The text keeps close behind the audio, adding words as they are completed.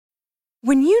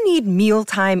When you need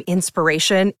mealtime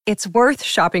inspiration, it's worth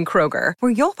shopping Kroger,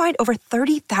 where you'll find over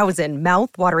 30,000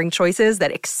 mouth-watering choices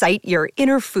that excite your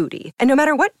inner foodie. And no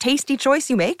matter what tasty choice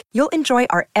you make, you'll enjoy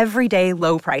our everyday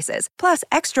low prices, plus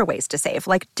extra ways to save,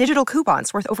 like digital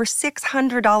coupons worth over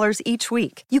 $600 each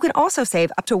week. You can also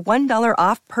save up to $1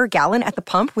 off per gallon at the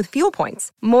pump with fuel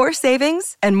points. More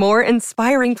savings and more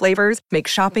inspiring flavors make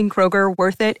shopping Kroger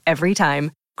worth it every time.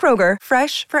 Kroger,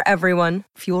 fresh for everyone.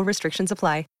 Fuel restrictions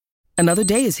apply. Another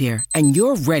day is here, and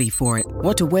you're ready for it.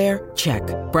 What to wear? Check.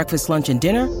 Breakfast, lunch, and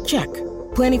dinner? Check.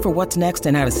 Planning for what's next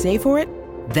and how to save for it?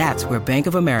 That's where Bank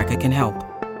of America can help.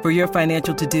 For your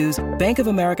financial to-dos, Bank of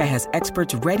America has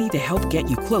experts ready to help get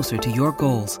you closer to your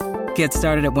goals. Get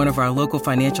started at one of our local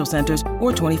financial centers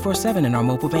or 24/7 in our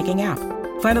mobile banking app.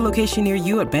 Find a location near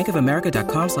you at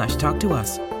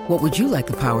bankofamerica.com/talktous. What would you like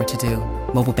the power to do?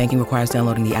 Mobile banking requires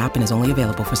downloading the app and is only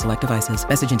available for select devices.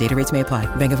 Message and data rates may apply.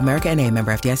 Bank of America N.A.,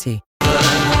 member FDIC.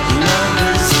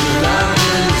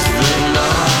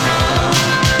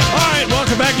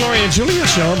 Welcome back, Lori and Julia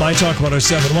show, My Talk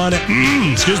 107.1.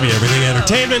 Excuse me, Everything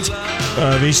Entertainment.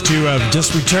 These two have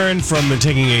just returned from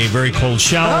taking a very cold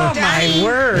shower. Oh, my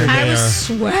word. I was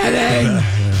sweating.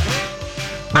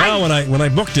 Well, when I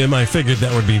booked him, I figured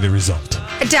that would be the result.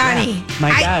 Donnie. My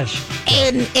gosh.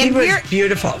 And He was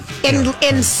beautiful.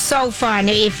 And so fun.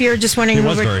 If you're just wondering, He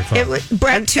was very fun.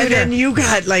 Brett Tudor. And then you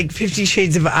got like 50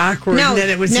 Shades of Awkward, and then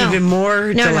it was even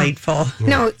more delightful.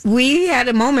 No, we had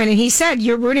a moment, and he said,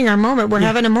 "You're ruining our moment. We're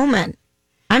having a moment."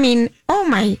 I mean, oh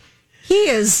my, he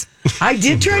is. I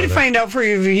did try to find out for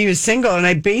you if he was single, and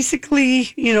I basically,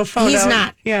 found out. He's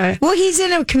not. Yeah. Well, he's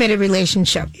in a committed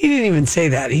relationship. He didn't even say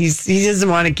that. He doesn't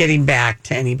want to getting back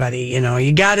to anybody.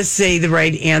 You got to say the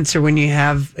right answer when you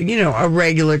have, a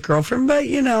regular girlfriend, but,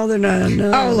 they're not.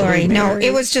 No, oh, Lori, no,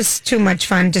 it was just too much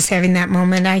fun just having that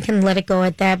moment. I can let it go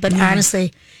at that. But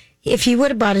honestly, if he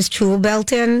would have brought his tool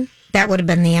belt in, that would have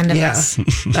been the end of us.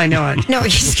 I know it. No,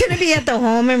 he's going to be at the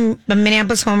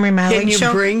Minneapolis home remodeling show. Can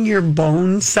you bring your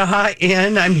bone saw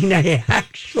in? I mean, I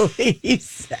actually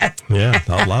said Yeah,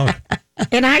 out loud.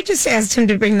 And I just asked him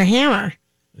to bring the hammer.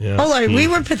 Yeah. Oh, Lord, we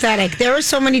were pathetic. There were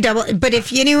so many but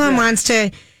if anyone wants to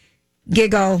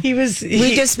giggle,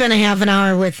 we just spent a half an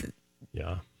hour with...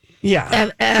 Yeah,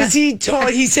 because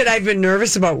he said, I've been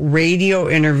nervous about radio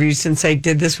interviews since I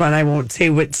did this one. I won't say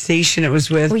what station it was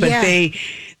with, but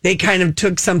they kind of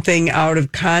took something out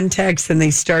of context, and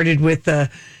they started with the,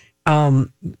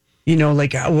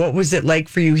 what was it like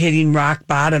for you hitting rock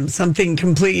bottom? Something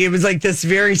completely. It was like this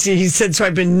he said, so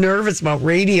I've been nervous about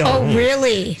radio. Oh,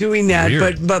 really? Doing that.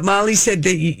 Weird. But Molly said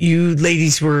that you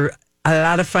ladies were a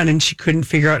lot of fun, and she couldn't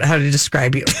figure out how to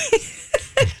describe you.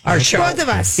 Our show. Both of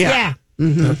us, yeah.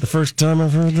 Mm-hmm. Not the first time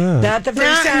I've heard that. Not the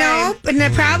first time. No, but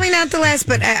probably not the last.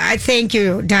 But I thank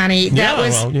you, Donnie. That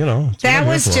was that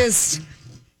was just.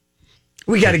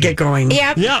 We got to get going.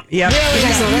 Yep. Really,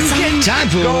 time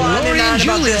for go on Lori and on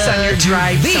about this on your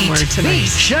drive somewhere tonight.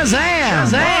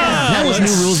 Shazam! That was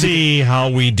Let's new rules. see how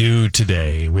we do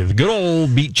today with good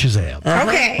old Beat Shazam.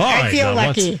 Okay, All I right, feel now,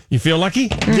 lucky. You feel lucky?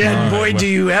 Yeah, boy, do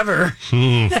you ever.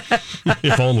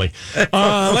 If only.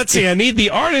 Let's see. I need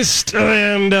the artist,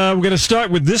 and we're going to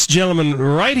start with this gentleman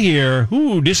right here.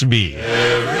 Who this be?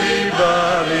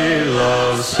 Everybody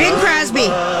loves Bing Crosby.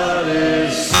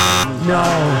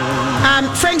 No.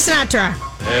 Frank Sinatra.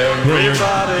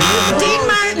 everybody. Dean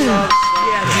Martin.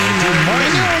 I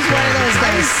knew it was one of those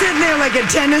I was guys. sitting there like a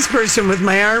tennis person with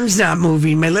my arms not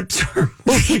moving, my lips were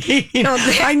moving.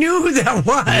 I knew who that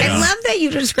was. I love that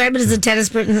you describe it as a tennis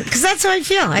person because that's how I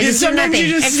feel. I just do Sometimes nothing.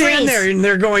 you just I stand freeze. there and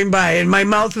they're going by, and my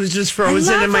mouth was just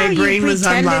frozen, I love and my how brain you was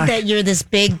pretended unlocked. that you're this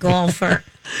big golfer.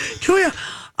 Julia,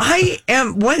 I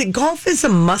am. Golf is a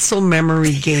muscle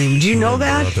memory game. Do you know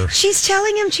that? She's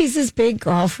telling him she's this big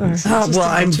golfer. Oh, well,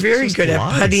 I'm very good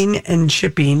at putting and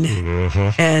chipping.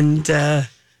 And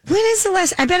When is the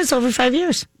last? I bet it's over 5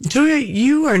 years. Julia,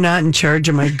 you are not in charge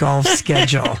of my golf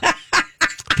schedule.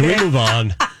 Can we move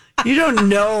on? You don't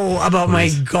know about my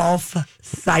golf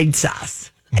side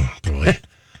sauce. Oh, boy.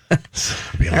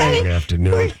 It'll be a long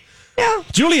afternoon. No.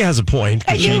 Julia has a point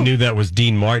because she knew that was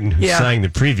Dean Martin who sang the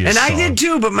previous and song. I did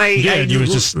too, but my You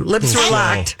was just lips were slow.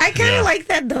 locked. I kind of like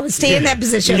that though. Stay in that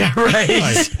position. Yeah, right. All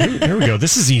right, here we go.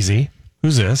 This is easy.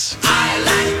 Who's this?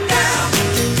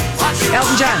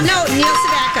 Elton John. No, Neil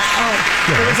Sedaka. Oh,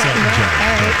 That's Elton John.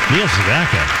 all right. Neil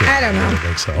Sedaka. I don't know. I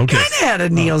think so. Okay. Kind of had a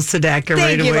Neil Sedaka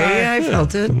right you, away. Laura. I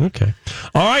felt it. Okay.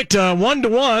 All right.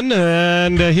 1-1.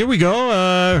 And here we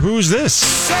go. Who's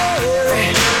this?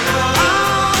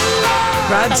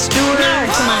 Rod Stewart. No,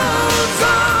 come on.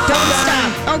 Don't stop.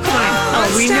 Oh, come on.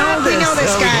 Oh, we know this. We know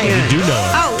this guy. You do know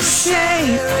it. Oh, Say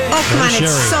Oh, come on.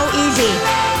 It's so easy.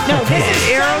 No, this is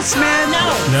Aerosmith?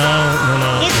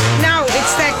 No.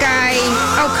 It's that guy.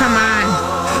 Oh, come on.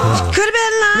 Could have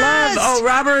been Lost. Oh,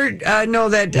 Robert.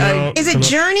 Is it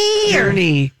Journey?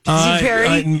 Journey. Steve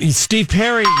Perry? Steve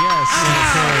Perry, yes.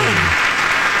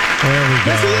 There we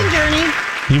go. Was he in Journey?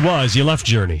 He was. You left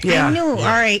Journey. Yeah. I knew. All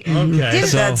right. Okay.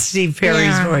 So That's Steve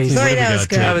Perry's voice. Sorry, that was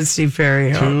good. That was Steve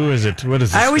Perry. Who is it? What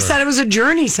is it? I always thought it was a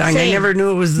Journey song. Same. I never knew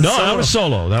it was the solo. that was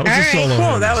solo. That was All a right, solo.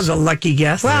 Cool. That was a lucky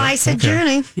guess. Well, I said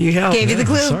Journey. You helped. Gave you the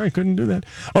clue. Sorry, couldn't do that.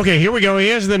 Okay, here we go.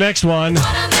 Here's the next one. Salt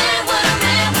and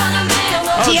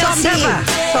pepper.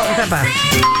 Salt and pepper.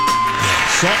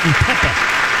 Salt and pepper.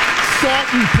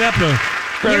 Salt and pepper.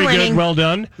 Very You're good. winning. Well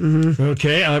done.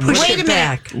 Okay. Push Wait it a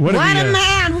back. minute. What a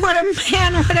man. What a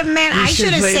man. What a man. I should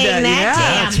have played sang that.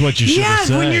 that. That's what you should have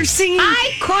said. when you're singing.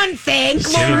 I couldn't think,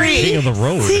 King Lori. of the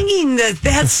road. Singing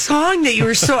that song that you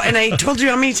were so, and I told you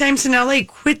how many times in LA,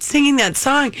 quit singing that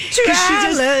song.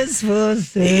 'Cause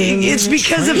it's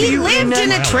because of He you. lived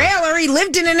in a trailer. He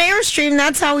lived in an Airstream.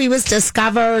 That's how he was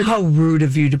discovered. How rude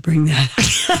of you to bring that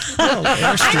up.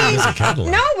 Airstream is a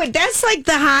Cadillac. No, but that's like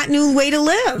the hot new way to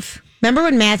live. Remember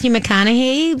when Matthew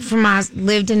McConaughey from Oz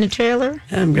lived in a trailer?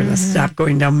 I'm going to stop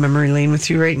going down memory lane with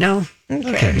you right now.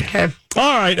 Okay.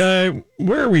 All right.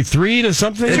 Where are we? 3 to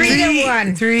something?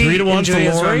 3-1. 3 to 1 for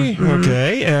Julia's Lori. one.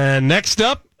 Okay. And next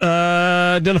up,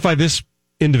 identify this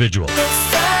individual.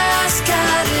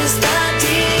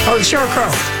 Oh, Sheryl Crow.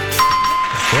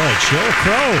 Right, Sheryl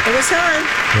Crow. It was her.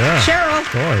 Yeah. Cheryl.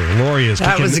 Boy, Lori is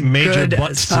That was a kicking major good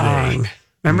butts song. today.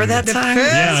 Remember that song?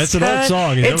 Yeah, it's an old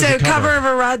song. That It's was a cover of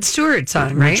a Rod Stewart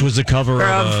song, right? Which was a cover Or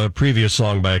of a previous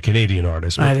song by a Canadian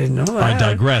artist. I didn't know that. I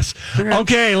digress.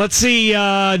 Okay, let's see.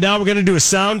 Now we're going to do a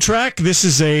soundtrack. This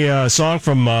is a song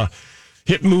from a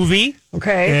hit movie.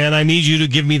 Okay. And I need you to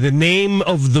give me the name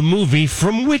of the movie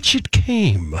from which it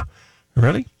came.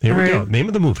 Ready? Here we go. Name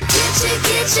of the movie.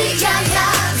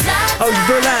 Oh,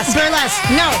 Burlesque. Burlesque.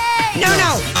 No.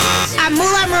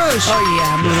 Moulin Rouge. Oh,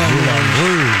 yeah, Moulin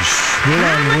Rouge.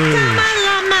 Moulin Rouge.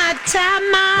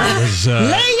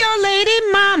 Lay your lady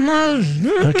mama.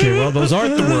 Okay, well, those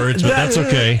aren't the words, but that's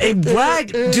okay. Hey, what?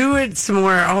 Do it some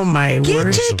more. Oh, my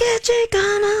word.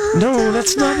 No,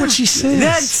 that's not what she says.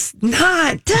 That's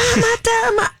not.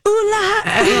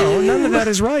 No, none of that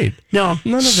is right. No.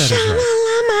 None of that is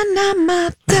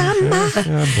right.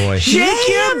 Oh, boy. Shake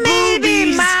your baby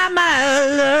boobies.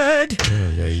 mama.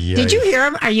 Did you hear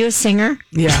him? Are you a singer?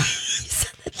 Yeah.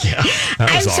 Yeah,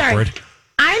 that was awkward. Sorry.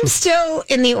 I'm still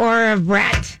in the aura of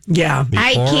Brett. Yeah.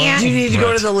 I can't. Do you need to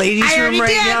go to the ladies' I already room right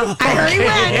did. now? I already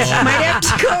went. Might have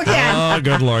to go again. Oh,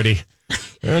 good lordy.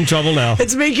 You're in trouble now.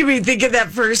 It's making me think of that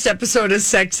first episode of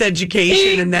Sex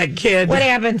Education and that kid. What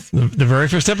happens? The very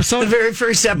first episode? The very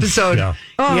first episode. Yeah.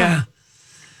 Oh. Yeah.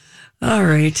 All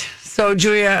right. So,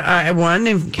 Julia, I won,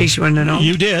 in case you wanted to know.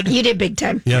 You did. You did big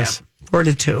time. Yes.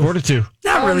 4-2. 4-2.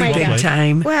 Not Oh, really my big God.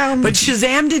 time. Well, but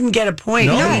Shazam didn't get a point.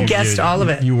 He guessed all of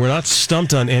it. You were not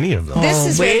stumped on any of them. This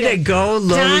is way very to good. go,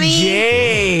 Lil Donnie.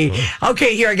 J.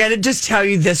 Okay, here, I got to just tell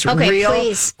you this real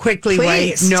quickly.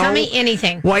 Please, tell me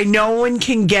anything. Why no one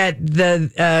can get the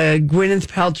Gwyneth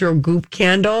Paltrow Goop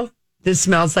candle. This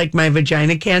smells like my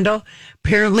vagina candle.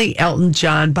 Apparently, Elton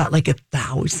John bought like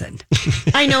 1,000.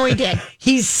 I know he did.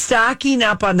 He's stocking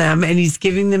up on them and he's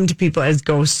giving them to people as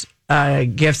ghost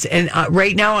gifts. And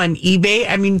right now on eBay,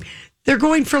 I mean, they're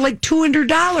going for like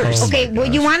 $200. Okay, well,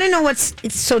 you want to know what's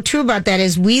so true about that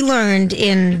is we learned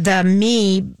in the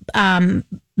Me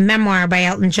memoir by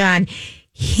Elton John,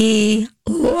 he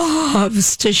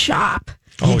loves to shop.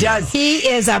 He does. He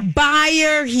is a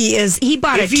buyer. He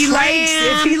bought If a he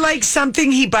tram. likes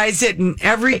something, he buys it in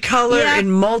every color Yeah.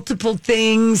 and multiple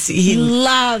things. He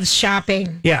loves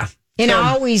shopping. Yeah. And So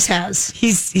always has.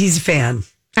 he's a fan.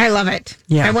 I love it.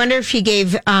 Yeah. I wonder if he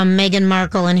gave Meghan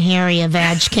Markle and Harry a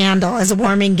vag candle as a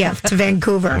warming gift to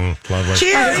Vancouver. Lovely. I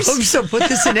Cheers. hope so. Put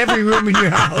this in every room in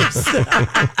your house.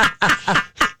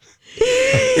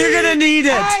 You're going to need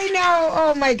it. I know.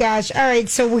 Oh my gosh. All right.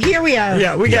 So here we are.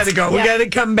 Yeah, we got to go. We got to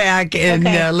come back and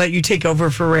let you take over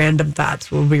for Random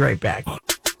Thoughts. We'll be right back.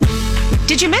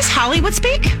 Did you miss Hollywood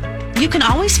Speak? You can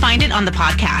always find it on the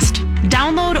podcast.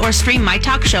 Download or stream My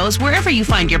Talk shows wherever you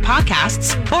find your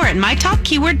podcasts or at My Talk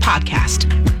Keyword Podcast.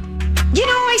 You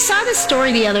know, I saw this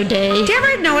story the other day. Did you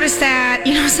ever notice that?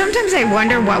 You know, sometimes I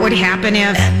wonder what would happen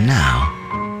if And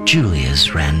now,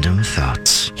 Julia's Random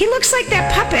Thoughts. he looks like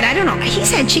that puppet. I don't know.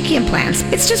 He's had cheeky implants.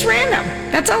 It's just random.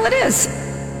 That's all it is.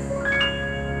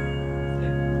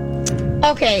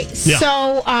 Okay,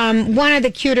 so one of the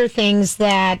cuter things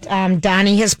that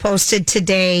Donnie has posted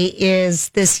today is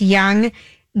this young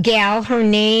gal. Her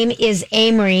name is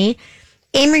Amory,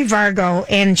 Amy Vargo,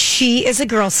 and she is a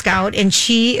Girl Scout, and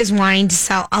she is wanting to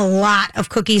sell a lot of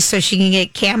cookies so she can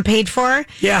get camp paid for.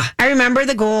 Yeah. I remember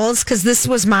the goals because this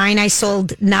was mine. I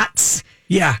sold nuts.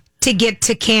 Yeah. To get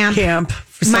to camp.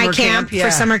 For summer my camp yeah.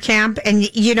 for summer camp. And,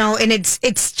 and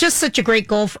it's just such a great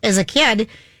goal as a kid.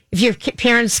 If your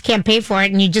parents can't pay for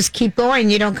it and you just keep going,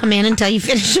 you don't come in until you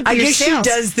finish up your sales. I guess she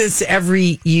does this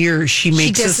every year. She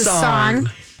makes a song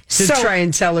to try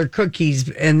and sell her cookies.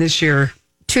 And this year...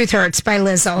 Truth Hurts by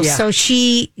Lizzo. Yeah. So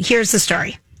here's the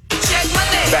story.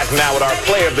 Back now with our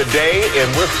play of the day,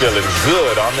 and we're feeling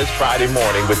good on this Friday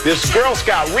morning with this Girl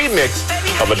Scout remix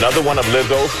of another one of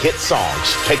Lizzo's hit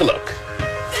songs. Take a look.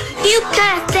 You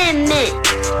got them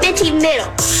minty middle,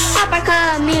 up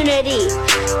our community.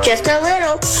 Just a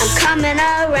little, I'm coming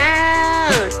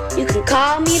around. You can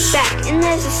call me back, and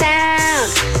there's a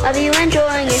sound of you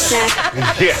enjoying your snack.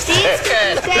 Yes,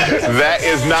 that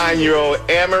is 9-year-old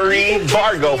Amory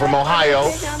Vargo from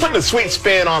Ohio, putting a sweet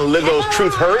spin on Lizzo's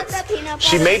Truth Hurts.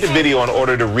 She made the video in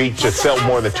order to sell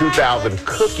more than 2,000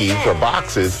 cookies or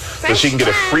boxes so she can get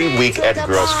a free week at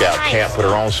Girl Scout camp, put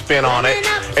her own spin on it.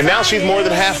 And now she's more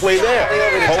than halfway there.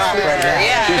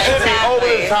 She should be over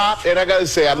the top. And I got to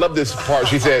say, I love this part.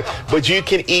 She said, but you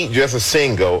can eat just a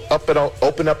single,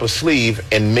 open up a sleeve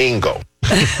and mingle.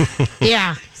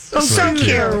 Yeah. So cute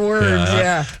words,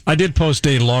 yeah. I did post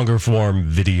a longer form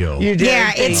video. You did?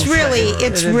 Yeah, it's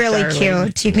really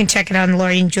cute. You can check it on the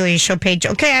Lori and Julia show page.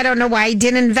 Okay, I don't know why I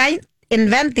didn't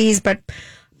invent these, but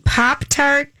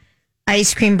Pop-Tart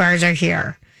ice cream bars are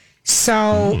here.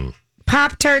 So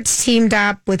Pop-Tarts teamed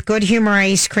up with Good Humor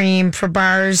ice cream for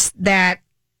bars that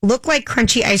look like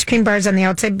crunchy ice cream bars on the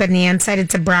outside, but on the inside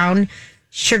it's a brown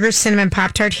sugar cinnamon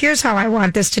Pop-Tart. Here's how I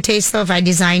want this to taste, though, if I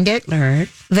designed it. All right.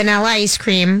 Vanilla ice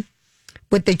cream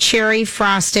with the cherry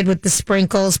frosted with the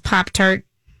sprinkles, Pop-Tart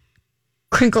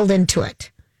crinkled into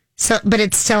it. So, but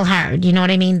it's still hard. You know what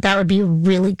I mean? That would be a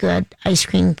really good ice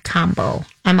cream combo.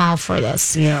 I'm all for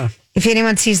this. Yeah. If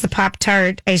anyone sees the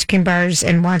Pop-Tart ice cream bars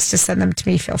and wants to send them to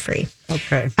me, feel free.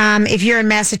 Okay. If you're in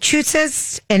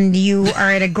Massachusetts and you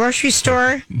are at a grocery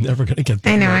store. Never going to get that.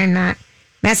 I know, right. I'm not.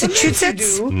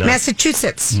 Massachusetts? No.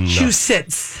 Massachusetts. No.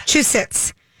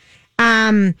 Massachusetts.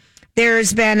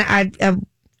 There's been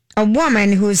a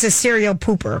woman who's a serial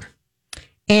pooper.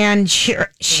 And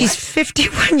she's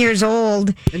 51 years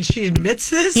old. And she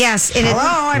admits this? Yes. And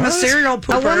I'm a serial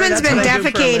pooper. A woman's been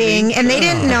defecating, and they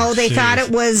didn't know. They thought it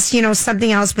was,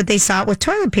 something else, but they saw it with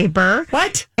toilet paper.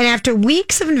 What? And after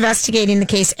weeks of investigating the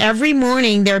case, every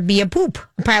morning there'd be a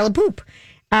pile of poop.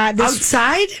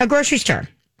 Outside? A grocery store.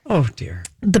 Oh, dear.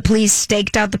 The police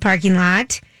staked out the parking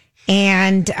lot,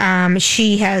 and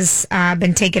she has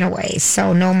been taken away.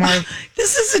 So no more.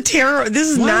 This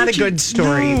is not a good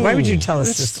story. No, why would you tell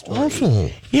us this story? Awful.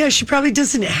 Yeah, she probably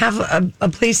doesn't have a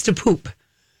place to poop.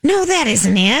 No, that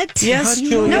isn't it. Yes,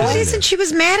 Julia. No, it isn't. She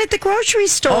was mad at the grocery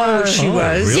store. Oh, she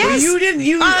was. Really? Yes. You didn't.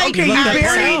 You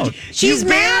buried. She's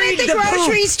mad at the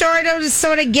grocery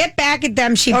store to get back at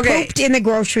them. She pooped in the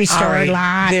grocery store a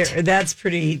lot. That's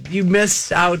pretty. You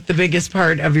missed out the biggest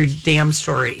part of your damn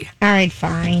story. All right,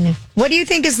 fine. What do you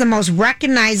think is the most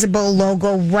recognizable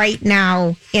logo right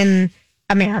now in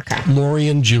America? Lori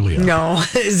and Julia. No,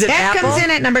 is it that Apple? comes in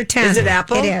at number 10. Is it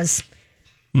Apple? It is.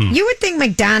 You would think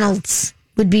McDonald's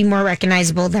would be more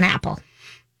recognizable than Apple.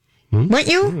 Wouldn't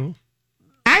you?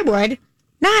 I would.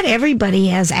 Not everybody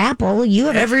has Apple.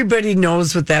 Everybody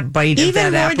knows what that bite of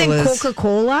that apple is. Even more than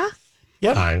Coca-Cola?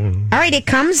 Yep. All right, it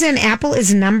comes in. Apple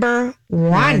is number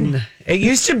 1. It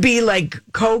used to be like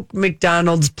Coke,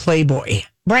 McDonald's, Playboy.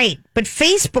 Right, but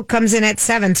Facebook comes in at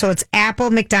 7, so it's Apple,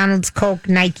 McDonald's, Coke,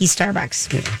 Nike,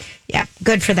 Starbucks. Yeah,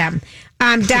 good for them.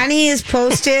 Donnie has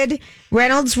posted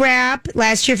Reynolds Wrap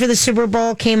last year for the Super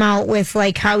Bowl came out with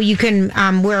like how you can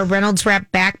wear a Reynolds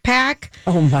Wrap backpack.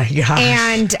 Oh my gosh.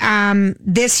 And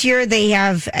this year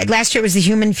last year it was the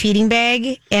human feeding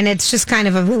bag, and it's just kind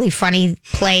of a really funny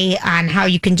play on how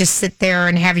you can just sit there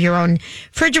and have your own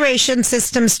refrigeration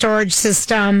system, storage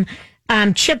system,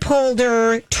 chip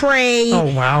holder, tray.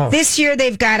 Oh, wow. This year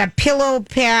they've got a pillow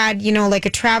pad, like a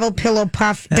travel pillow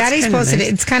puff. Daddy's posted nice.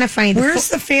 it. It's kind of funny. Where's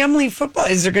the family football?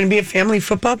 Is there going to be a family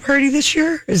football party this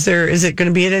year? Is it going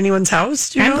to be at anyone's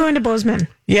house? I'm going to Bozeman.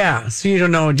 Yeah, so you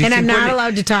don't know. And I'm not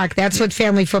allowed to talk. That's what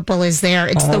family football is there.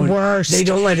 It's the worst. They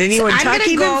don't let anyone talk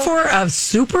even for a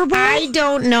Super Bowl? I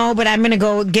don't know, but I'm going to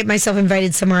go get myself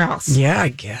invited somewhere else. Yeah, I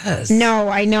guess. No,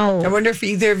 I know. I wonder if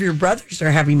either of your brothers are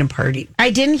having a party.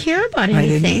 I didn't hear about anything. I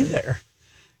didn't either.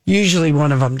 Usually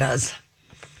one of them does.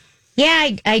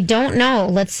 Yeah, I don't know.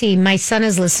 Let's see. My son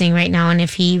is listening right now, and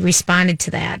if he responded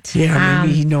to that. Yeah,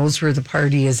 maybe he knows where the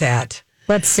party is at.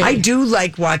 Let's see. I do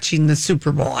like watching the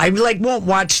Super Bowl. I won't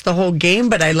watch the whole game,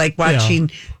 but I like watching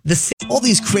All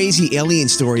these crazy alien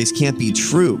stories can't be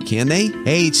true, can they?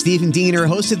 Hey, it's Stephen Diener,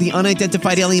 host of the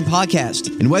Unidentified Alien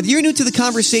Podcast. And whether you're new to the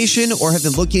conversation or have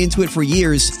been looking into it for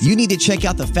years, you need to check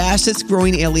out the fastest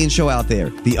growing alien show out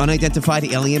there, the Unidentified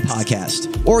Alien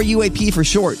Podcast, or UAP for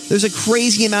short. There's a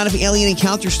crazy amount of alien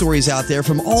encounter stories out there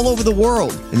from all over the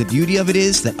world. And the beauty of it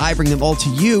is that I bring them all to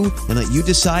you and let you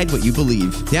decide what you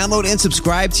believe. Download and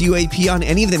subscribe to UAP on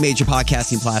any of the major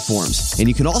podcasting platforms. And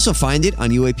you can also find it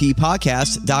on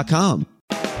UAPpodcast.com.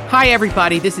 Hi,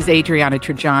 everybody. This is Adriana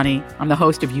Trajani. I'm the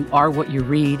host of You Are What You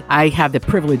Read. I have the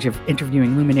privilege of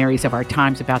interviewing luminaries of our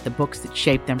times about the books that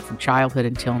shaped them from childhood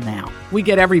until now. We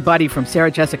get everybody from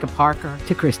Sarah Jessica Parker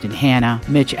to Kristen Hanna,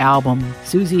 Mitch Albom,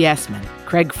 Susie Essman,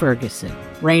 Craig Ferguson,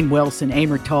 Rainn Wilson,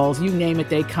 Amor Tolls, you name it,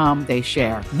 they come, they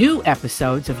share. New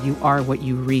episodes of You Are What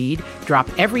You Read drop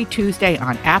every Tuesday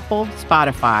on Apple,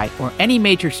 Spotify, or any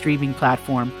major streaming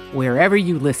platform wherever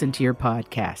you listen to your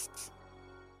podcasts.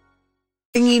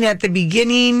 Singing at the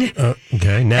beginning.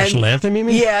 Okay, national anthem, you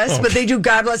mean? Yes, but they do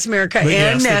God Bless America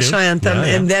and national anthem. Yeah,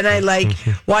 yeah. And then I like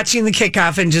watching the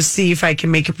kickoff and just see if I can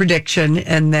make a prediction.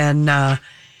 And then I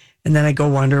go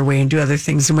wander away and do other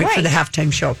things and wait for the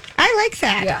halftime show. I like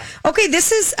that. Yeah. Okay,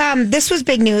 this was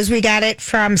big news. We got it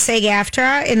from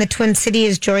SAG-AFTRA in the Twin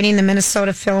Cities joining the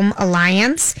Minnesota Film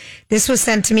Alliance. This was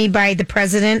sent to me by the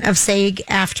president of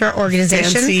SAG-AFTRA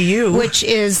organization, which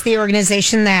is the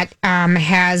organization that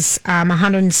has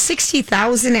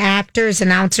 160,000 actors,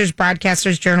 announcers,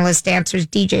 broadcasters, journalists, dancers,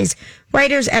 DJs,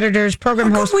 writers, editors,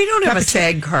 program hosts. We don't have a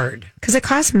SAG card because it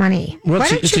costs money. Well,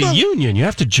 it's a union. You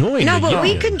have to join. No, but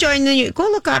we can join the. Go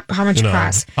look up how much it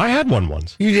costs. I had one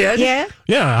once. You did? Yeah.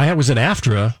 Yeah, I was at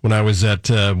AFTRA when I was at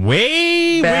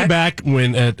way back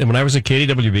when I was at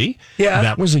KDWB. Yeah,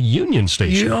 that was a union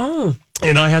station.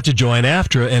 And I had to join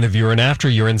AFTRA, and if you're in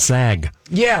AFTRA, you're in SAG.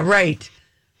 Yeah, right.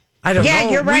 I don't know.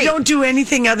 Yeah, you're right. We don't do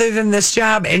anything other than this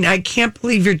job, and I can't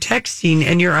believe you're texting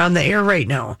and you're on the air right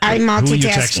now. I'm multitasking. Who are you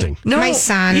texting? No, my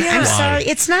son. Yeah. I'm sorry.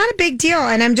 It's not a big deal,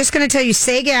 and I'm just going to tell you,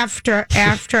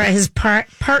 SAG-AFTRA has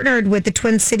partnered with the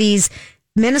Twin Cities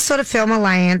Minnesota Film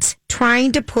Alliance,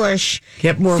 trying to push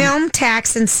film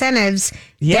tax incentives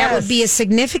that would be a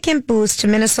significant boost to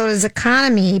Minnesota's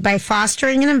economy by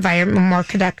fostering an environment more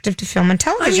conducive to film and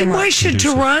television. Why should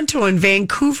Toronto and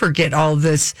Vancouver get all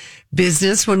this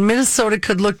business when Minnesota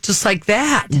could look just like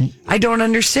that? I don't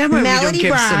understand why Melody we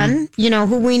don't give Braun,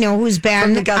 who we know, who's been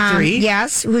from the Guthrie.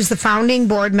 Who's the founding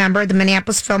board member of the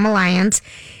Minneapolis Film Alliance.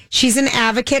 She's an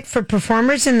advocate for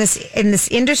performers in this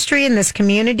industry, in this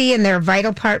community, and they're a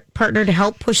vital partner to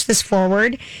help push this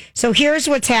forward. So here's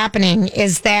what's happening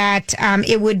is that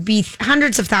it would be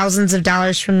hundreds of thousands of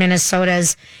dollars from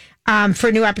Minnesota's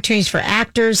for new opportunities for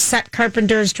actors, set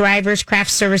carpenters, drivers,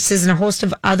 craft services, and a host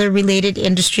of other related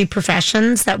industry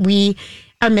professions that we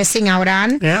are missing out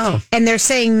on. Yeah. And they're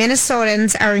saying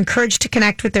Minnesotans are encouraged to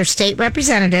connect with their state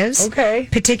representatives. Okay.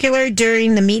 Particularly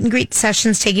during the meet and greet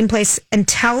sessions taking place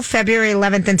until February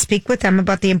 11th and speak with them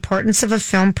about the importance of a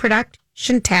film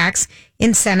production tax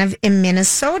incentive in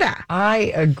Minnesota.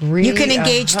 I agree. You can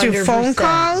engage 100%. Through phone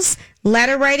calls,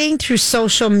 letter writing, through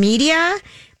social media,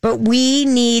 but we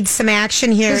need some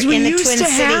action here in the Twin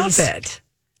Cities. Have it.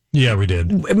 Yeah, we did.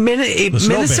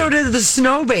 Minnesota, the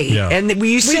snow bait. Yeah. And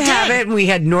we used to have it, and we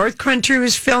had North Country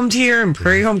was filmed here, and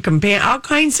Prairie Home Companion, all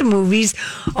kinds of movies,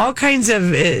 all kinds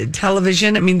of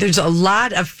television. I mean, there's a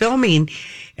lot of filming,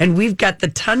 and we've got the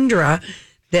tundra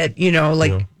that,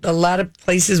 a lot of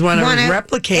places want to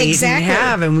replicate and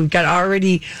have, and we've got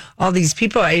already all these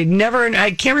people. I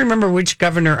can't remember which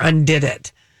governor undid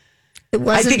it. It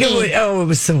wasn't it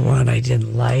was the one I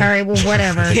didn't like. All right, well,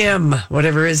 whatever. Tim,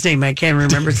 whatever his name. I can't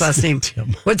remember his last name.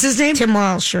 Tim. What's his name? Tim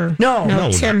Walsh. No,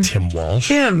 Tim. Tim Walsh.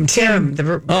 Tim. Tim. I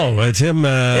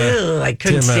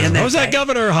couldn't stand that. What was that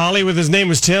governor, Holly, with his name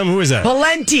was Tim? Who is that?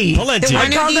 Palenti. The one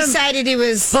who decided he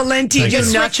was... Palenti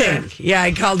do nothing. Yeah,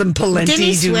 I called him Palenti. Didn't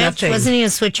he do switch? Nothing. Wasn't he a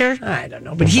switcher? I don't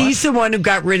know. But he's the one who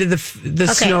got rid of the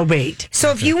snow bait.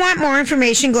 So if you want more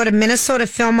information, go to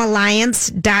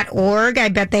MinnesotaFilmAlliance.org. I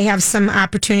bet they have some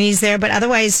opportunities there, but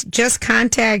otherwise just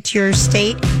contact your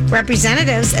state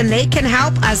representatives and they can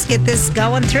help us get this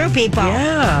going through, people.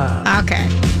 Yeah. Okay.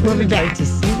 We'll be back. Like to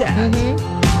see that. Oh,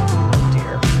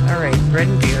 dear. All right. Bread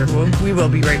and beer. We will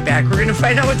be right back. We're going to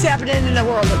find out what's happening in the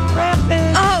world of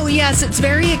traffic. Oh, yes. It's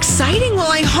very exciting.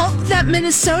 Well, I hope that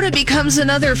Minnesota becomes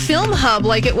another film hub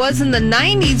like it was in the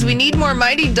 90s. We need more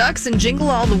Mighty Ducks and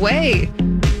Jingle All the Way.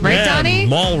 Right, Yeah, Donnie?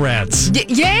 Mall rats.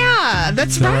 Yeah,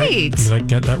 that's right. Did I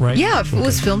get that right? Yeah, it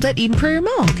was filmed at Eden Prairie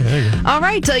Mall. Okay, there you go. All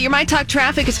right, your My Talk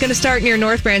traffic is going to start near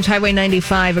North Branch Highway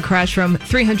 95, a crash from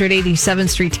 387th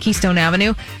Street to Keystone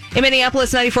Avenue. In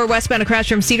Minneapolis, 94 westbound, a crash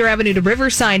from Cedar Avenue to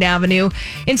Riverside Avenue.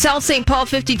 In South St. Paul,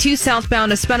 52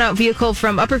 southbound, a spun-out vehicle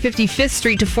from Upper 55th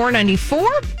Street to 494.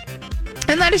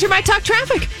 And that is your My Talk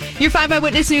traffic. Your 5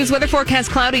 Eyewitness News weather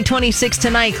forecast: cloudy 26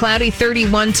 tonight, cloudy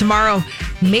 31 tomorrow.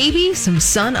 Maybe some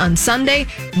sun on Sunday.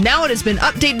 Now it has been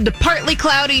updated to partly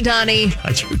cloudy, Donnie.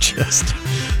 You're just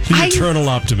the eternal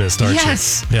optimist, aren't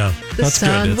yes. you? Yeah, The that's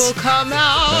sun good. will come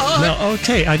out. No,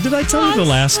 okay. Did I tell you the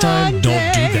last time?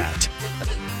 Don't do that.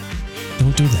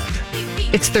 Don't do that.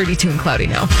 It's 32 and cloudy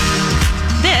now.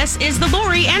 This is the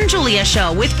Lori and Julia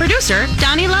Show with producer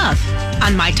Donnie Love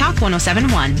on My Talk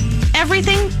 107.1.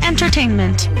 Everything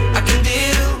entertainment. I can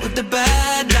deal with the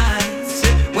bad nights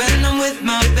when I'm with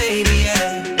my baby,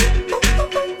 yeah.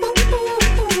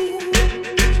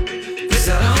 'Cause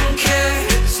I don't care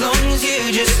as long as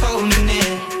you just hold me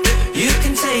near. You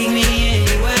can take me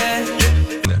anywhere.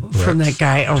 From that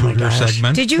guy. Oh my gosh.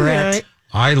 Segment. Did you hear it?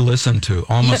 I listened to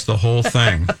almost the whole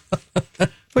thing.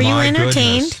 Were you My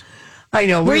entertained? goodness. I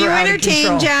know. Were you out of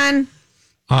entertained, control. John?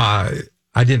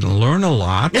 I didn't learn a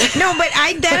lot. No, but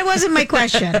that wasn't my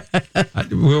question.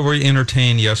 Were we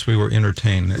entertained? Yes, we were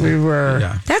entertained. We were.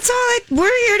 Yeah. That's all.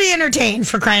 We're here to entertain,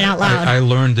 for crying out loud. I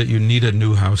learned that you need a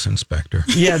new house inspector.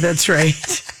 Yeah, that's right.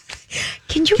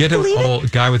 Can you Get believe an it?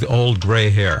 old guy with old gray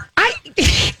hair.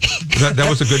 That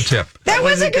was a good tip. That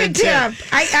was a good tip.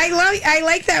 I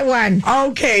like that one.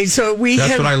 Okay, so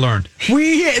That's what I learned.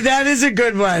 That is a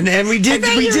good one, and we did. I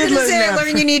thought We you were did going to learn say that. I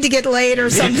learned you need to get laid or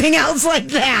something else like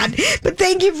that. But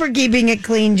thank you for keeping it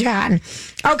clean, John.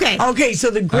 Okay. Okay, so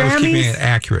the I was keeping Grammys. it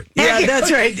accurate. Yeah,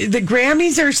 that's right. The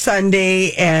Grammys are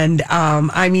Sunday, and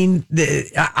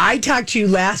I talked to you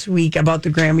last week about the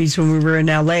Grammys when we were in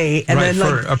LA, and Right, then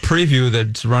for a preview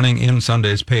that's running in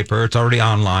Sunday's paper. It's already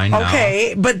online now.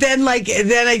 okay, but then I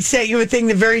sent you a thing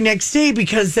the very next day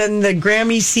because then the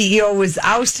Grammy CEO was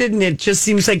ousted, and it just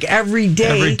seems like every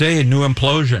day, new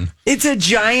implosion. it's a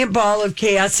giant ball of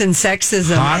chaos and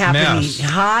sexism happening. Mess.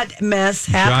 Hot mess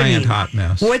happening. Giant hot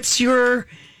mess. What's your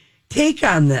take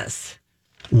on this?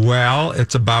 Well,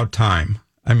 it's about time.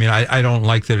 I mean, I don't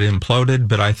like that it imploded,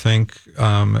 but I think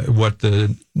what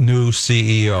the new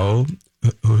CEO,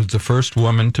 who's the first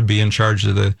woman to be in charge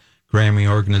of the Grammy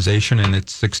organization in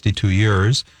its 62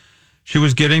 years, she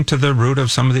was getting to the root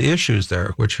of some of the issues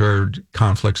there, which are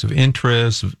conflicts of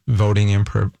interest, voting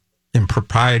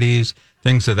improprieties,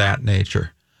 things of that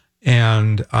nature,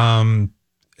 and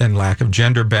lack of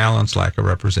gender balance, lack of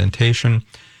representation.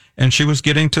 And she was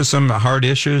getting to some hard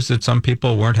issues that some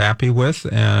people weren't happy with,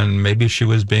 and maybe she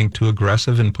was being too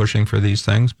aggressive in pushing for these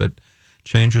things, but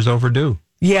change is overdue.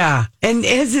 Yeah. And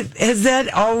have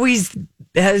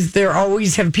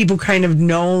people kind of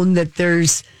known that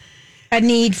there's a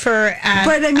need for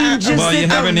but I mean, just well, you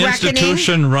have an reckoning.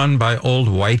 institution run by old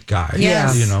white guys.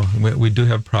 Yes. You know, we do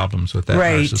have problems with that in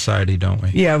our society, don't we?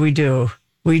 Yeah, we do.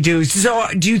 So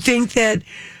do you think that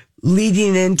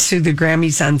leading into the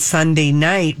Grammys on Sunday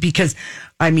night, because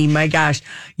I mean, my gosh,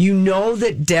 you know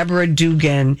that Deborah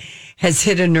Dugan has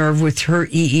hit a nerve with her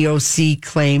EEOC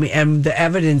claim and the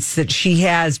evidence that she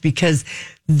has, because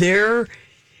their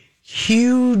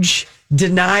huge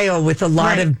denial with a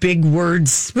lot of big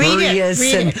words, spurious,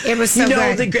 read it. It was so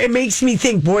good. It makes me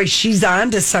think, boy, she's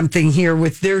on to something here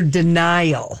with their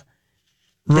denial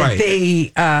Right.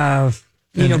 that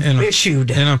they issued.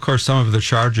 And of course, some of the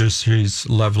charges she's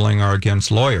leveling are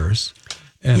against lawyers.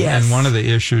 And one of the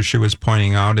issues she was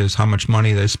pointing out is how much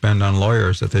money they spend on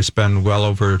lawyers, that they spend well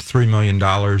over $3 million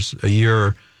a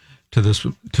year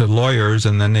to lawyers,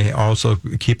 and then they also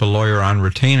keep a lawyer on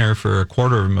retainer for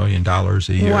 $250,000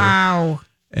 a year. Wow.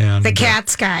 And the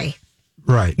Cats guy.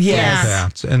 Right. Yes.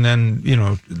 Cats. And then,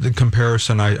 the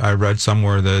comparison I read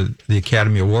somewhere, the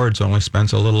Academy Awards only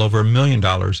spends a little over $1 million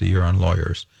a year on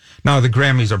lawyers. Now, the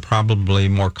Grammys are probably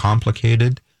more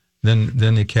complicated than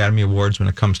the Academy Awards when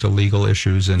it comes to legal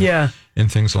issues and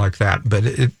things like that. But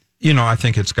I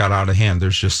think it's got out of hand.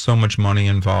 There's just so much money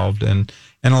involved and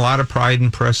a lot of pride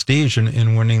and prestige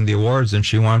in winning the awards. And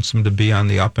she wants them to be on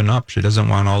the up and up. She doesn't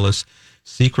want all this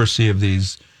secrecy of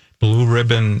these blue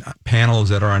ribbon panels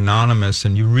that are anonymous,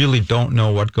 and you really don't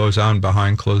know what goes on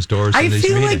behind closed doors. I in these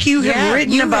feel meetings. like you have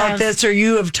written about this, or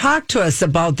you have talked to us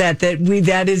about that.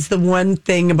 That is the one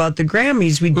thing about the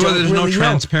Grammys there's no really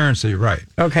transparency, right?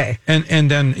 Okay, and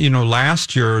then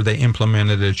last year they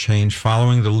implemented a change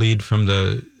following the lead from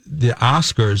the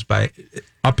Oscars by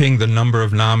upping the number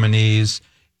of nominees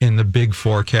in the big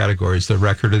 4 categories: the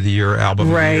record of the year, album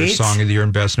of the year, song of the year,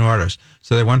 and best new artist.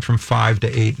 So they went from 5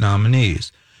 to 8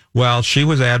 nominees. Well, she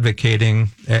was advocating,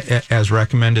 as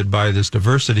recommended by this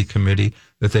diversity committee,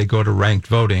 that they go to ranked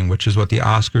voting, which is what the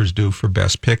Oscars do for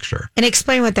Best Picture. And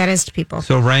explain what that is to people.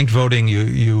 So ranked voting,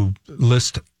 you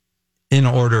list in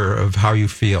order of how you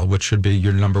feel, which should be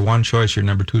your number 1 choice, your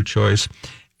number 2 choice,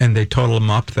 and they total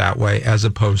them up that way, as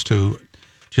opposed to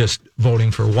just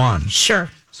voting for one. Sure.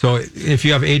 So if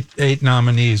you have eight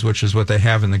nominees, which is what they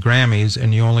have in the Grammys,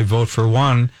 and you only vote for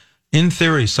one, in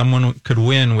theory, someone could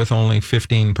win with only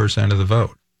 15% of the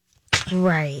vote.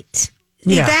 Right.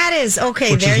 Yeah. That is,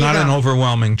 okay, which there is you not go. an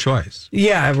overwhelming choice.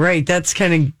 Yeah, right. That's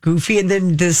kind of goofy. And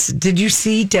then did you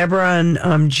see Deborah on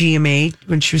GMA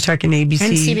when she was talking to ABC?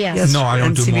 And CBS. Yes, No, I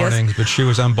don't do CBS. mornings, but she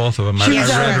was on both of them. I read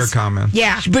her comments.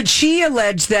 Yeah. But she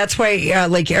alleged that's why,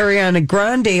 like Ariana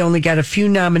Grande only got a few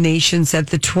nominations at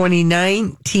the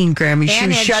 2019 Grammys. She And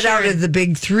was Ed shut out Sheeran. of the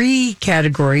big 3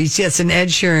 categories. Yes, and Ed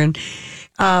Sheeran.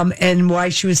 And why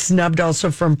she was snubbed also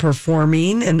from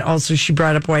performing. And also she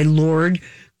brought up why Lorde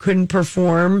couldn't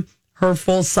perform her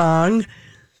full song.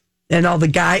 And all the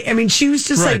guy, I mean, she was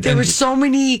just Right, like, there and- were so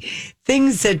many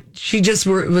things that she just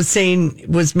was saying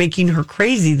was making her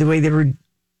crazy the way they were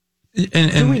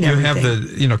And doing you have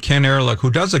everything. Ken Ehrlich, who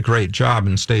does a great job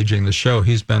in staging the show.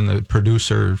 He's been the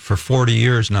producer for 40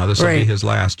 years now. This will be Right. his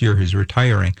last year. He's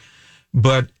retiring.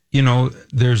 But,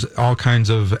 there's all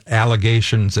kinds of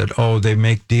allegations that, they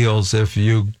make deals if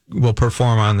you will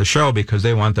perform on the show because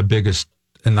they want the biggest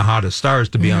and the hottest stars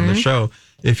to be on the show.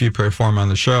 If you perform on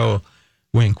the show,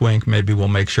 wink, wink, maybe we'll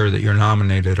make sure that you're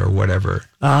nominated or whatever.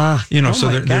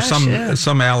 There's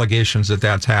some allegations that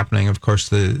that's happening. Of course,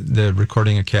 the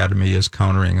Recording Academy is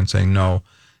countering and saying, no,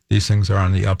 these things are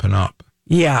on the up and up.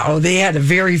 Yeah. They had a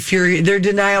very furious. Their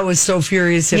denial was so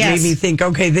furious it made me think.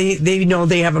 Okay, they know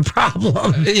they have a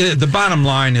problem. The bottom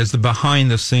line is the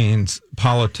behind the scenes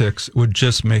politics would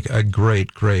just make a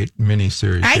great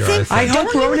miniseries. I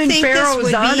hope Ronan Farrow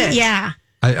is on it. Yeah.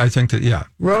 I think that, yeah.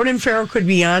 Ronan Farrow could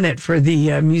be on it for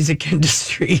the music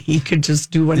industry. He could just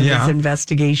do one of his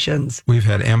investigations. We've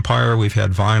had Empire, we've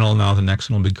had Vinyl. Now the next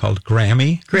one will be called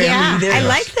Grammy. Yeah, I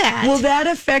like that. Will that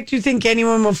affect, you think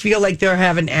anyone will feel like they'll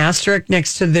have an asterisk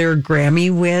next to their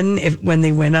Grammy win when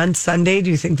they win on Sunday?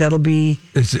 Do you think that'll be...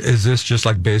 Is this just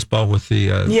like baseball with the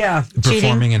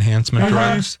performing enhancement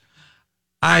drugs?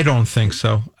 I don't think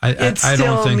so. I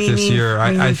don't think this year.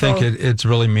 I think it's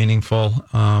really meaningful.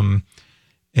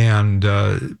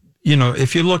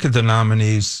 If you look at the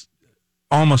nominees,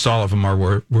 almost all of them are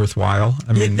worthwhile.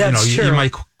 I mean, you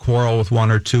might quarrel with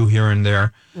one or two here and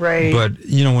there. Right. But,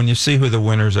 when you see who the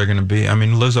winners are going to be, I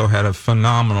mean, Lizzo had a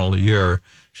phenomenal year.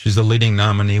 She's the leading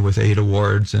nominee with 8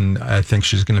 awards, and I think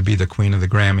she's going to be the queen of the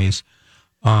Grammys.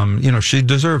 She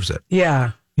deserves it.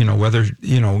 Yeah. Whether,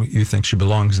 you think she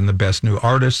belongs in the Best New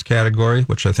Artist category,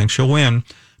 which I think she'll win.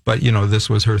 But, this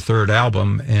was her 3rd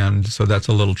album, and so that's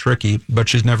a little tricky. But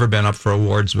she's never been up for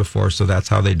awards before, so that's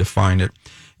how they define it.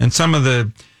 And some of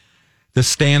the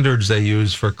standards they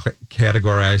use for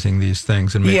categorizing these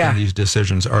things and making these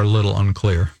decisions are a little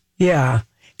unclear. Yeah.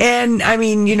 And, I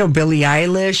mean, Billie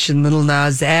Eilish and Lil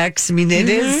Nas X. I mean, it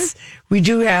is... We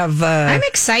do have... I'm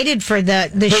excited for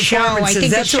the show. I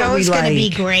think the show is going to be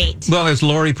great. Well, as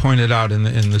Lori pointed out in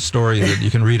the story that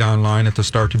you can read online at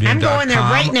thestartribune.com I'm going there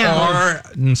right now. Or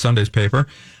in Sunday's paper,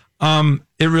 it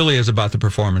really is about the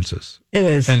performances. It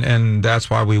is. And that's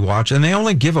why we watch. And they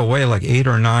only give away like 8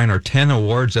 or 9 or 10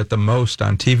 awards at the most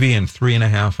on TV in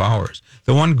 3.5 hours.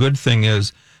 The one good thing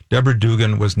is Deborah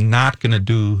Dugan was not going to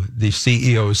do the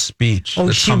CEO's speech.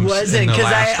 Oh, she wasn't, because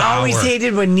I always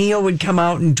hated when Neil would come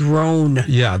out and drone.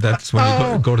 Yeah, that's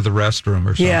when you go to the restroom or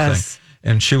something. Yes.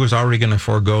 And she was already going to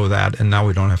forego that, and now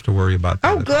we don't have to worry about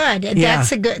that. Oh, good. Yeah.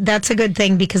 That's a good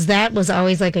thing, because that was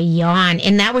always like a yawn,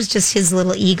 and that was just his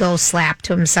little ego slap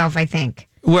to himself, I think.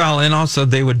 Well, and also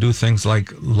they would do things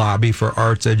like lobby for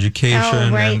arts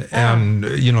education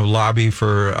and lobby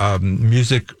for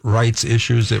music rights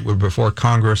issues that were before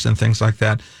Congress and things like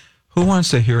that. Who wants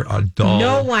to hear a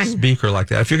dull speaker like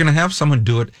that? If you're going to have someone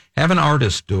do it, have an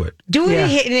artist do it. Do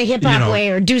it in a hip hop way,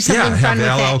 or do something fun with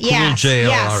LL it. Cool J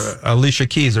or Alicia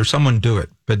Keys or someone do it,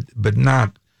 but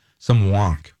not some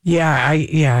wonk. Yeah,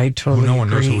 I totally no one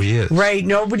agree. knows who he is. Right,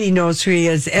 nobody knows who he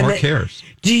is. Or cares.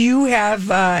 Do you have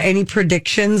any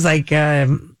predictions like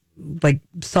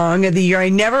Song of the Year? I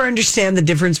never understand the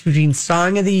difference between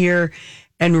Song of the Year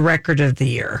and Record of the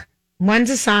Year.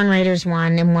 One's a songwriter's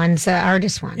one and one's an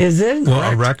artist one. Is it? Well,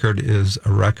 a record is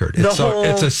a record. It's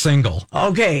a single.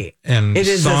 Okay. And it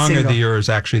is Song a of the Year is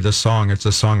actually the song. It's a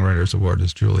Songwriters Award,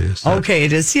 as Julia said. Okay,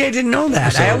 it is. See, I didn't know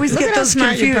that. So, I always get those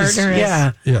confused.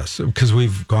 Yeah. Yes, because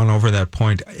we've gone over that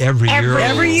point every year.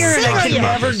 Every year, and I can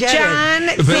never get John,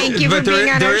 it. thank you for being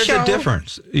on our show. There is a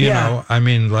difference. You know, I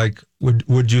mean, like,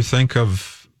 would you think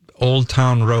of Old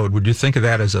Town Road? Would you think of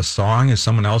that as a song? Is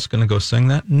someone else going to go sing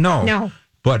that? No.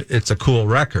 But it's a cool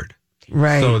record.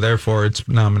 Right. So therefore it's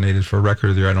nominated for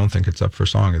Record of the Year. I don't think it's up for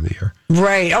Song of the Year.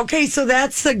 Right. Okay, so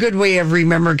that's a good way of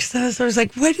remembering, because I was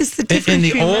like, what is the difference?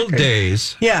 In the old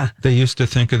days, they used to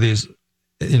think of these,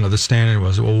 you know, the standard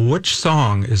was, well, which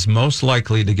song is most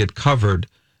likely to get covered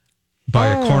by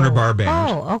a corner bar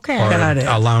band or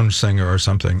a lounge singer or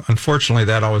something. Unfortunately,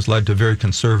 that always led to very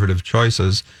conservative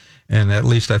choices. And at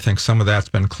least I think some of that's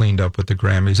been cleaned up with the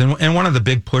Grammys. And one of the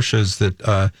big pushes that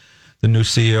the new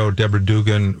CEO, Deborah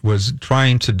Dugan, was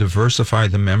trying to diversify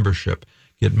the membership,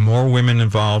 get more women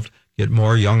involved, get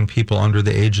more young people under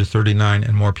the age of 39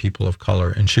 and more people of color.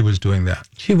 And she was doing that.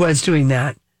 She was doing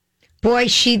that. Boy,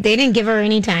 they didn't give her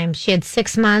any time. She had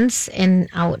 6 months and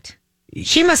out.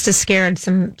 She must have scared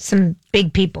some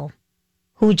big people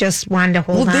who just wanted to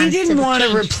hold on. Well, they didn't want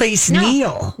to replace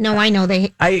Neil. No, I know.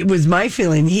 It was my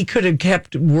feeling he could have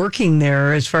kept working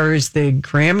there as far as the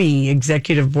Grammy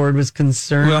executive board was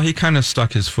concerned. Well, he kind of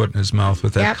stuck his foot in his mouth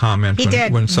with that comment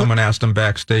when someone asked him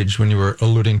backstage, when you were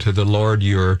alluding to the Lord,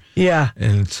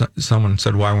 and someone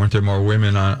said, why weren't there more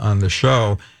women on the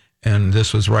show? And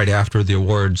this was right after the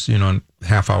awards, you know,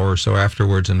 half hour or so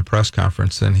afterwards in the press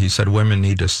conference. And he said, women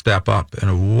need to step up.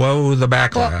 And whoa, the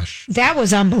backlash. Well, that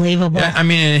was unbelievable. Yeah, I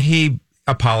mean, he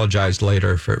apologized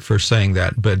later for saying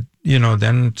that. But, you know,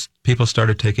 then people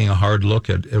started taking a hard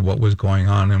look at what was going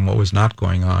on and what was not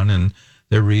going on. And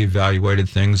they reevaluated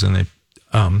things, and they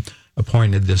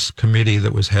appointed this committee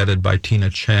that was headed by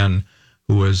Tina Chen,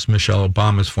 who was Michelle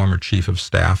Obama's former chief of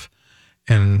staff,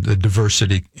 and the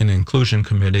Diversity and Inclusion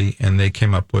Committee, and they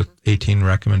came up with 18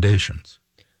 recommendations.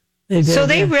 So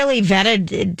they really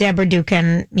vetted Deborah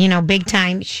Dugan, you know, big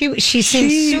time. She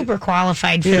seems super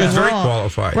qualified for the role. Very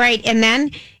qualified. Right. And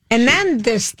then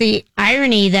the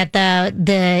irony that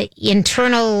the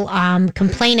internal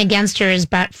complaint against her is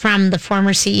from the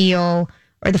former CEO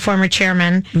or the former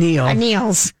chairman,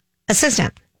 Neil's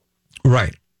assistant.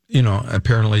 Right. You know,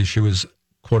 apparently she was,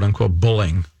 quote unquote,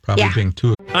 bullying, probably being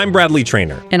too. I'm Bradley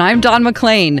Trainer. And I'm Don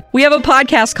McClain. We have a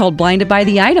podcast called Blinded by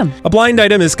the Item. A blind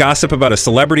item is gossip about a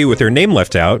celebrity with their name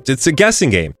left out. It's a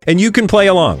guessing game, and you can play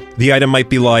along. The item might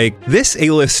be like, this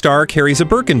A-list star carries a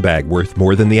Birkin bag worth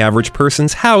more than the average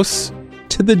person's house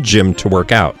to the gym to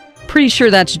work out. Pretty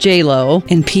sure that's J-Lo.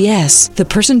 And P.S. the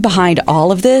person behind all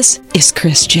of this is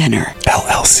Kris Jenner,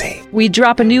 LLC. We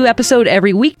drop a new episode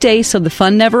every weekday so the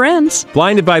fun never ends.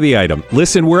 Blinded by the Item.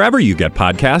 Listen wherever you get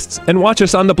podcasts and watch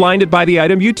us on the Blinded by the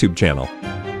Item YouTube channel.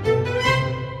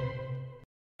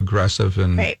 Aggressive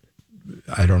and I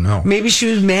don't know. Maybe she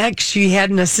was mad. She had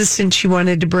an assistant she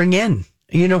wanted to bring in,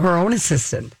 you know, her own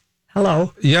assistant.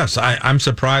 Hello. Yes, I'm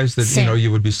surprised that you know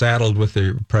you would be saddled with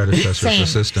the predecessor's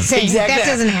assistant. Exactly. That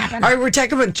doesn't happen. All right, we're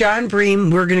talking about John Bream.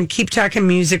 We're going to keep talking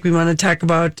music. We want to talk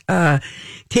about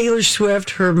Taylor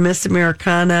Swift, her Miss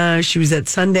Americana. She was at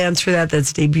Sundance for that.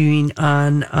 That's debuting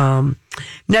on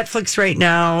Netflix right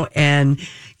now. And,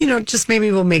 you know, just maybe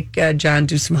we'll make John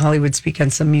do some Hollywood speak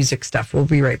on some music stuff. We'll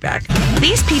be right back.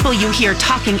 These people you hear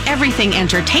talking everything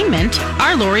entertainment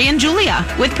are Lori and Julia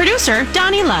with producer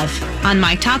Donnie Love on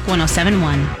My Talk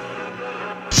 1071.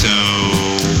 So,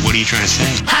 what are you trying to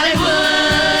say?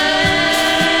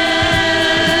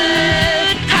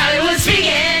 Hollywood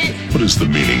speaking. What is the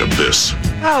meaning of this?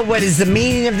 Oh, what is the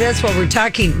meaning of this? Well, we're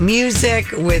talking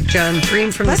music with John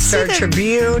Bream from the Star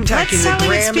Tribune, talking the Grammys.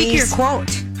 Let's speak your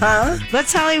quote. Huh?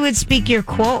 Let's Hollywood speak your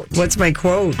quote. What's my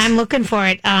quote? I'm looking for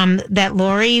it. That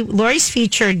Lori's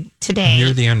featured today.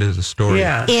 Near the end of the story.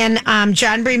 Yeah. In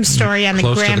John Bream's story on the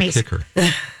Close Grammys. To the kicker.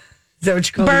 Is that what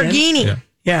you call it? Barghini.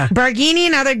 Yeah. Barghini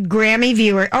and other Grammy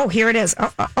viewer. Oh, here it is.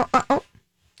 Oh.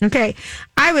 Okay.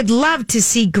 I would love to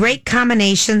see great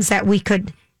combinations that we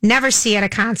could never see at a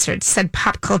concert, said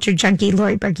pop culture junkie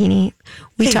Lori Barghini.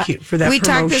 Thank you for that We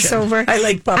promotion. talked this over. I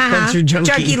like pop culture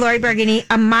junkie. Junkie Lori Barghini,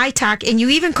 a My Talk, and you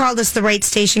even called us the right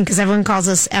station because everyone calls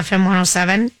us FM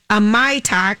 107. A My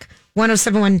Talk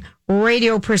 1071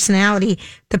 radio personality.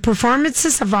 The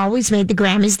performances have always made the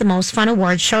Grammys the most fun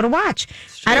awards show to watch.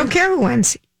 I don't care who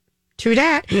wins. True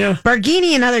that. Yeah.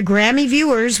 Barghini and other Grammy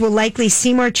viewers will likely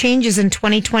see more changes in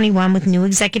 2021 with new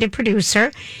executive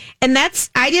producer. And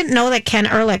I didn't know that Ken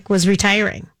Ehrlich was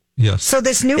retiring. Yes. So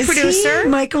this new Is producer, he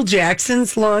Michael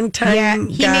Jackson's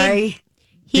longtime guy.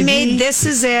 He made This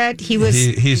Is It.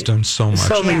 He's done so much.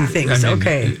 So many things.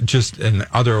 Okay. Just in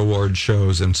other award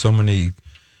shows and so many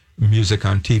music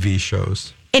on TV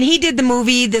shows. And he did the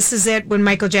movie This Is It when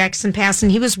Michael Jackson passed, and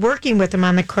he was working with him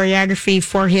on the choreography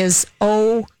for his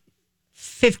 21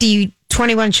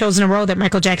 shows in a row that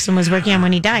Michael Jackson was working on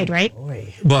when he died, right?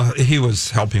 Well, he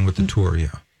was helping with the tour,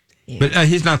 yeah. But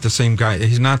he's not the same guy.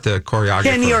 He's not the choreographer.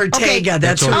 Kenny Ortega.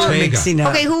 That's what we're mixing up.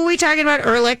 Okay, who are we talking about?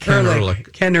 Ehrlich? Ken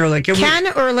Ehrlich. Ken Ehrlich. Ken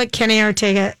Ehrlich, Kenny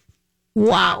Ortega.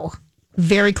 Wow.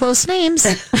 Very close names.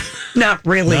 Not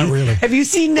really. Have you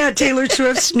seen Taylor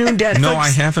Swift's new Netflix? No, I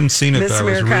haven't seen it, Miss but I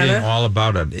was Americana? reading all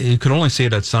about it. You could only see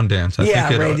it at Sundance. I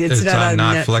think it's on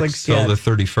Netflix till the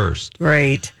 31st.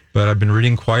 Right. But I've been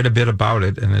reading quite a bit about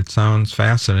it, and it sounds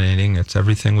fascinating. It's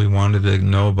everything we wanted to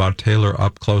know about Taylor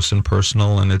up close and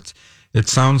personal, and it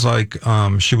sounds like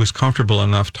she was comfortable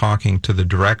enough talking to the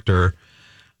director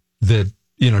that,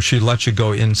 she let you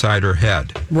go inside her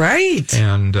head. Right.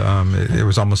 And it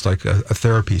was almost like a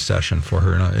therapy session for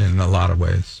her in a lot of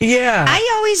ways. Yeah.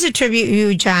 I always attribute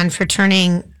you, John, for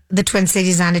turning the Twin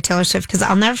Cities on to Taylor Swift, because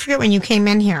I'll never forget when you came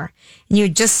in here and you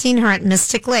had just seen her at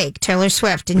Mystic Lake, Taylor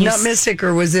Swift. And Not Mystic,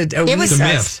 or was it? It was The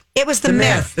Myth. It was the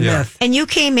Myth. The Myth. And you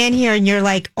came in here and you're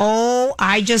like, oh,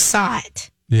 I just saw it.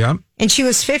 Yeah. And she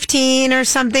was 15 or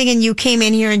something, and you came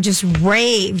in here and just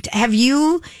raved. Have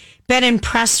you been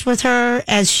impressed with her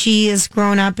as she has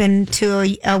grown up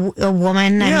into a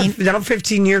woman? Yeah, I mean, now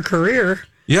 15-year career.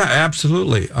 Yeah,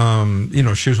 absolutely.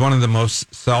 She was one of the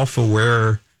most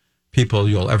self-aware people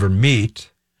you'll ever meet,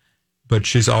 but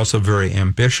she's also very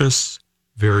ambitious,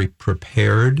 very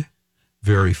prepared,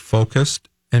 very focused,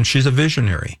 and she's a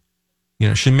visionary.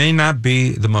 She may not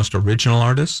be the most original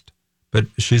artist, but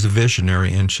she's a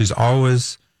visionary, and she's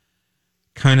always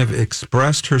kind of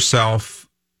expressed herself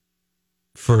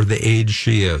for the age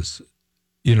she is,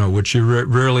 which you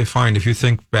rarely find. If you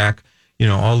think back,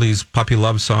 all these puppy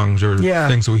love songs or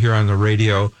things we hear on the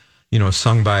radio,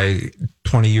 sung by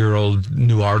 20-year-old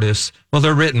new artists. Well,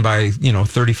 they're written by,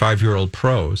 35-year-old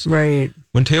pros. Right.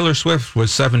 When Taylor Swift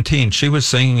was 17, she was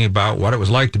singing about what it was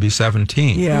like to be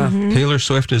 17. Yeah. Mm-hmm. Taylor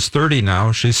Swift is 30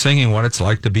 now. She's singing what it's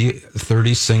like to be a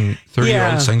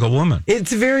 30-year-old single woman.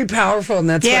 It's very powerful, and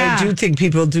that's why I do think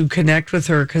people do connect with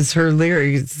her, because her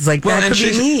lyrics, that could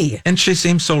be me. And she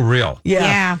seems so real.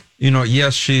 Yeah.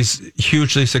 Yes, she's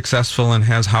hugely successful and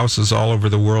has houses all over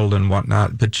the world and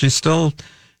whatnot, but she still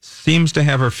seems to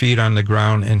have her feet on the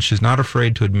ground, and she's not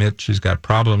afraid to admit she's got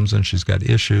problems and she's got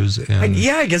issues. And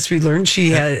I guess we learned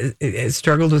she had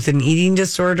struggled with an eating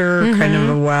disorder kind of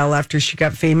a while after she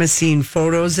got famous, seeing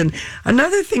photos. And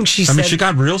another thing she said, she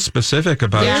got real specific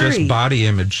about just body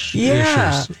image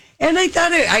issues. And I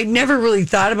thought I never really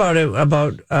thought about it,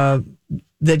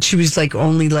 that she was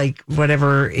only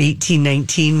 18,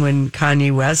 19 when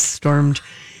Kanye West stormed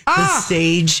the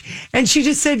stage. And she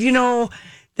just said,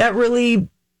 that really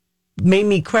made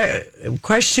me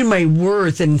question my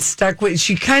worth, and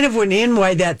she kind of went in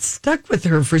why that stuck with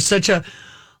her for such a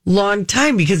long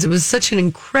time, because it was such an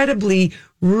incredibly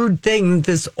rude thing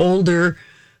this older,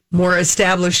 more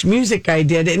established music guy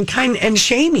did, and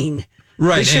shaming.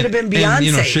 Right. It should have been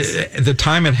Beyonce. The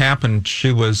time it happened,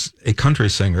 she was a country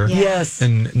singer. Yes.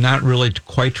 And not really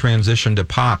quite transitioned to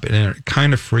pop, and it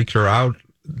kind of freaked her out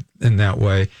in that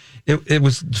way. It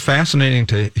was fascinating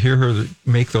to hear her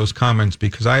make those comments,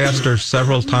 because I asked her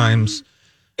several times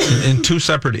in two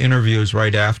separate interviews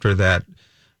right after that.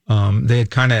 They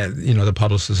had kind of, the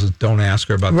publicist says, don't ask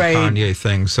her about the Kanye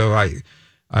thing. So I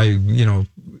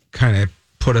kind of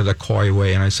put it a coy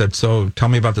way, and I said, so tell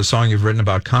me about the song you've written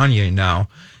about Kanye now.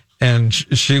 And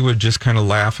she would just kind of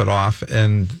laugh it off.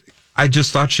 And I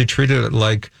just thought she treated it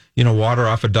like, water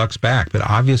off a duck's back. But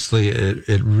obviously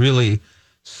it really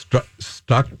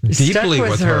stuck deeply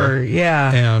with her.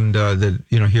 Yeah. And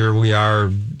here we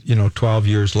are, 12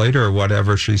 years later or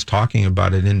whatever, she's talking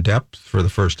about it in depth for the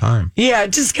first time. Yeah,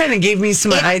 it just kind of gave me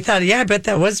some, I thought, I bet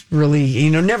that was really,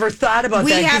 never thought about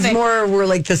that, because more we're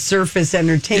like the surface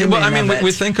entertainment. Well, I mean,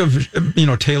 we think of,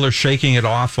 Taylor shaking it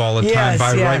off all the time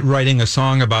by writing a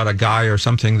song about a guy or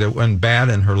something that went bad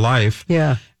in her life.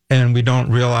 Yeah. And we don't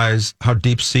realize how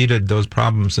deep-seated those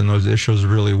problems and those issues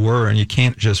really were. And you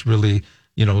can't just really,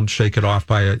 shake it off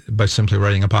by simply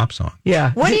writing a pop song. Yeah.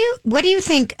 What do you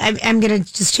think? I'm going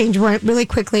to just change really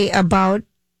quickly about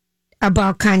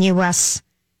Kanye West.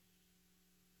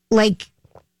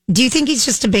 Do you think he's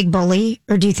just a big bully,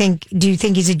 or do you think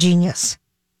he's a genius?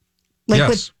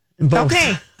 Yes. Both.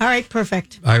 Okay. All right.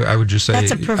 Perfect. I would just say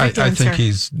That's a perfect I answer. think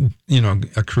he's,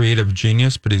 a creative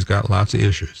genius, but he's got lots of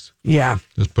issues. Yeah.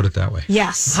 Just put it that way.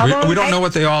 Yes. We don't know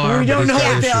what they all are. We don't know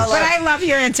what they all are. But I love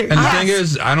your answer. And the thing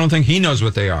is, I don't think he knows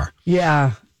what they are.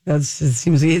 Yeah. It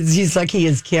seems he's lucky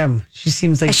as Kim. She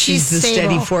seems like she's the stable.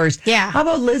 steady force. Yeah. How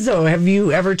about Lizzo? Have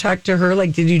you ever talked to her?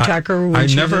 Like, did you talk to her? When I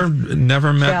she never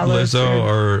met Chalice Lizzo,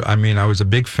 or I was a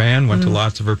big fan. Went to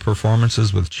lots of her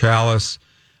performances with Chalice.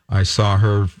 I saw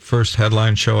her first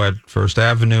headline show at First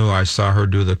Avenue. I saw her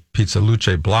do the Pizza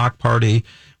Luce block party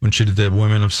when she did the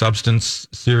Women of Substance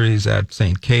series at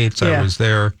St. Kate's. Yeah. I was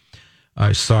there.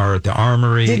 I saw her at the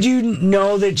Armory. Did you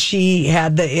know that she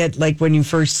had it? Like when you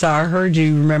first saw her, do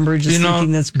you remember just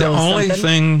thinking this girl? The only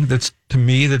something?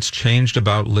 thing that's changed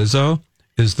about Lizzo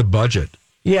is the budget.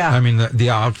 Yeah. I mean, the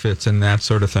outfits and that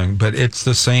sort of thing. But it's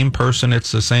the same person.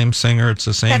 It's the same singer. It's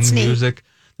the same That's neat. music,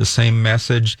 the same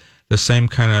message, the same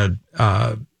kind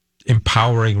of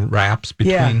empowering raps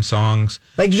between songs.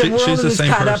 Like the world she's the was same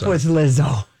caught person. up with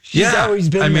Lizzo. She's always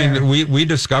been there. I mean, we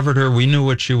discovered her. We knew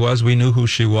what she was. We knew who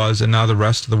she was. And now the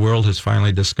rest of the world has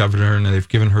finally discovered her, and they've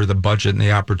given her the budget and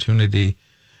the opportunity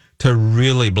to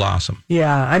really blossom.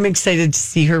 Yeah, I'm excited to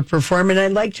see her perform, and I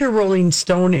liked her Rolling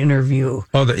Stone interview.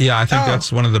 I think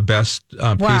that's one of the best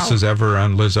pieces ever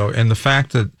on Lizzo. And the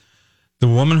fact that the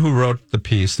woman who wrote the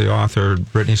piece, the author,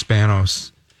 Brittany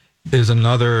Spanos, is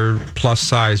another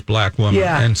plus-size black woman.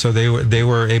 Yeah. And so they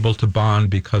were able to bond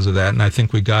because of that. And I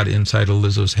think we got inside of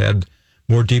Lizzo's head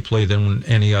more deeply than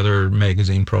any other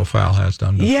magazine profile has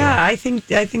done before. Yeah, I think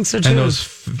so too. And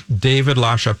those David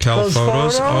LaChapelle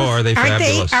photos, are they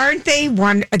fabulous? Aren't they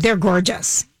one? They're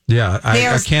gorgeous. Yeah,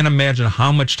 I can't imagine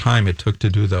how much time it took to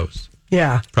do those.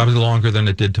 Yeah. Probably longer than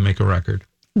it did to make a record.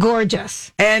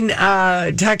 Gorgeous. And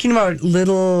talking about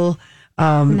little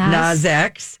Nas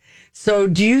X, so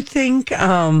do you think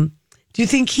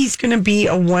he's going to be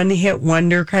a one-hit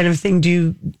wonder kind of thing? Do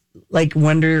you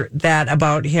wonder that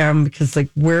about him? Because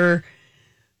where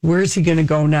is he going to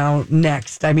go now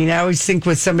next? I mean, I always think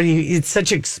with somebody, it's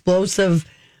such explosive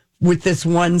with this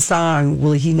one song.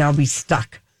 Will he now be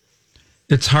stuck?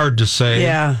 It's hard to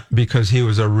say because he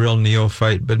was a real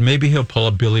neophyte, but maybe he'll pull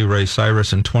a Billy Ray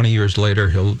Cyrus and 20 years later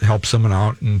he'll help someone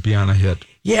out and be on a hit.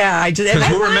 Yeah, because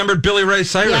who remembered Billy Ray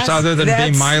Cyrus other than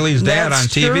being Miley's dad on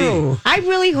TV? True. I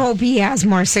really hope he has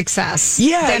more success.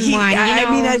 Yeah, than one,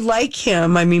 I mean, I like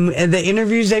him. I mean, the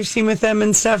interviews I've seen with him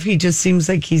and stuff, he just seems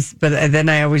like but then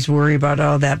I always worry about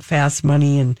all that fast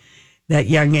money and that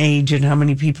young age and how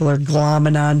many people are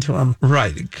glomming onto him.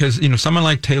 Right, because someone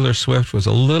like Taylor Swift was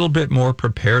a little bit more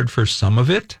prepared for some of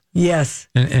it. Yes,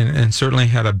 and certainly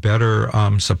had a better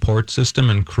support system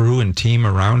and crew and team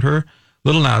around her.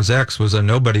 Little Nas X was a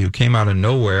nobody who came out of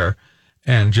nowhere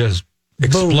and just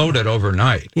exploded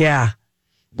overnight. Yeah.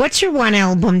 What's your one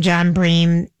album, John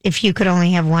Bream, if you could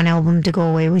only have one album to go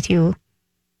away with you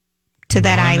to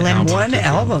that island? One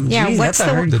album? Yeah, Jeez, what's that's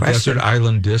a hard question. Desert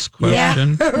Island disc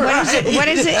question? Yeah. What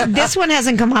is it? This one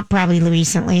hasn't come up probably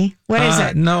recently. What is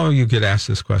it? No, you get asked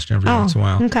this question every once in a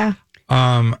while. Okay.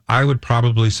 I would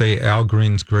probably say Al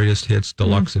Green's Greatest Hits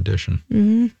Deluxe Edition.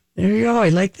 Mm-hmm. There you go. I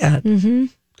like that. Mm-hmm.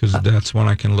 Because that's one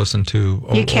I can listen to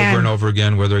over and over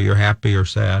again, whether you're happy or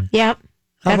sad. Yep.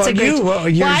 How That's about a great, you? Well,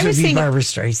 yours I would was be thinking, Barbra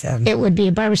Streisand. It would be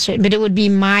a Barbra Streisand, but it would be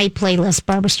my playlist,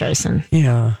 Barbra Streisand.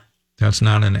 Yeah. That's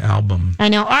not an album. I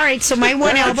know. All right, so my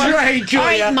one album. That's right,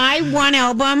 Julia. All right, my one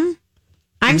album.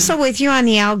 I'm so with you on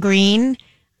the Al Green.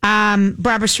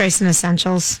 Barbra Streisand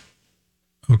Essentials.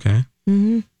 Okay.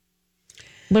 Mm-hmm.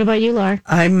 What about you, Laura?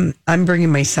 I'm bringing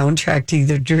my soundtrack to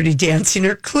either Dirty Dancing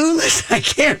or Clueless. I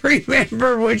can't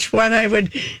remember which one I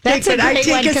would That's take, a great I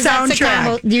take one, a 'cause that's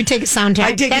soundtrack. You take a soundtrack.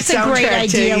 I take that's a soundtrack great to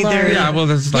idea, either. Laura. Yeah, well,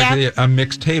 this is like a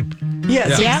mixed tape.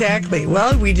 Yes, Yeah. exactly.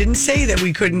 Well, we didn't say that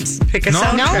we couldn't pick a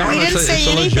soundtrack. No, we didn't say it's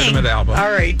a anything. legitimate album.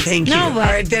 All right, thank you. No, All but-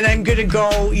 right, then I'm going to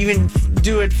go even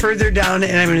do it further down,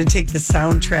 and I'm going to take the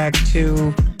soundtrack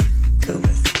to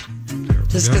Clueless.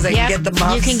 Just because I can get the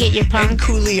muffs You can get your punk. and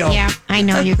Coolio. Yeah, I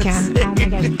know you can. Oh my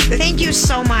God. Thank you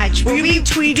so much. Will you be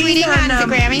tweeting on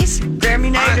the Grammys?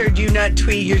 Grammy night, or do you not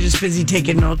tweet? You're just busy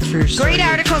taking notes for your story. Great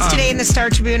articles today in the Star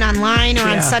Tribune online or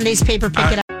on Sunday's paper.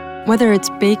 Pick it up. Whether it's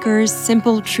Baker's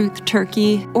Simple Truth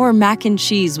Turkey or mac and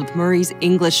cheese with Murray's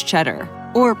English Cheddar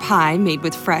or pie made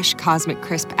with fresh Cosmic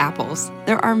Crisp apples,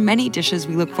 there are many dishes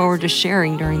we look forward to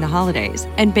sharing during the holidays.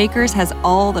 And Baker's has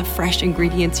all the fresh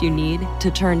ingredients you need to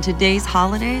turn today's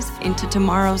holidays into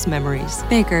tomorrow's memories.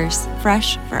 Baker's,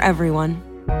 fresh for everyone.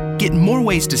 Get more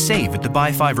ways to save at the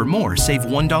Buy 5 or More Save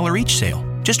 $1 each sale.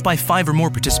 Just buy 5 or more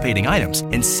participating items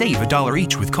and save $1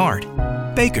 each with card.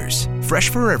 Baker's, fresh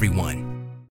for everyone.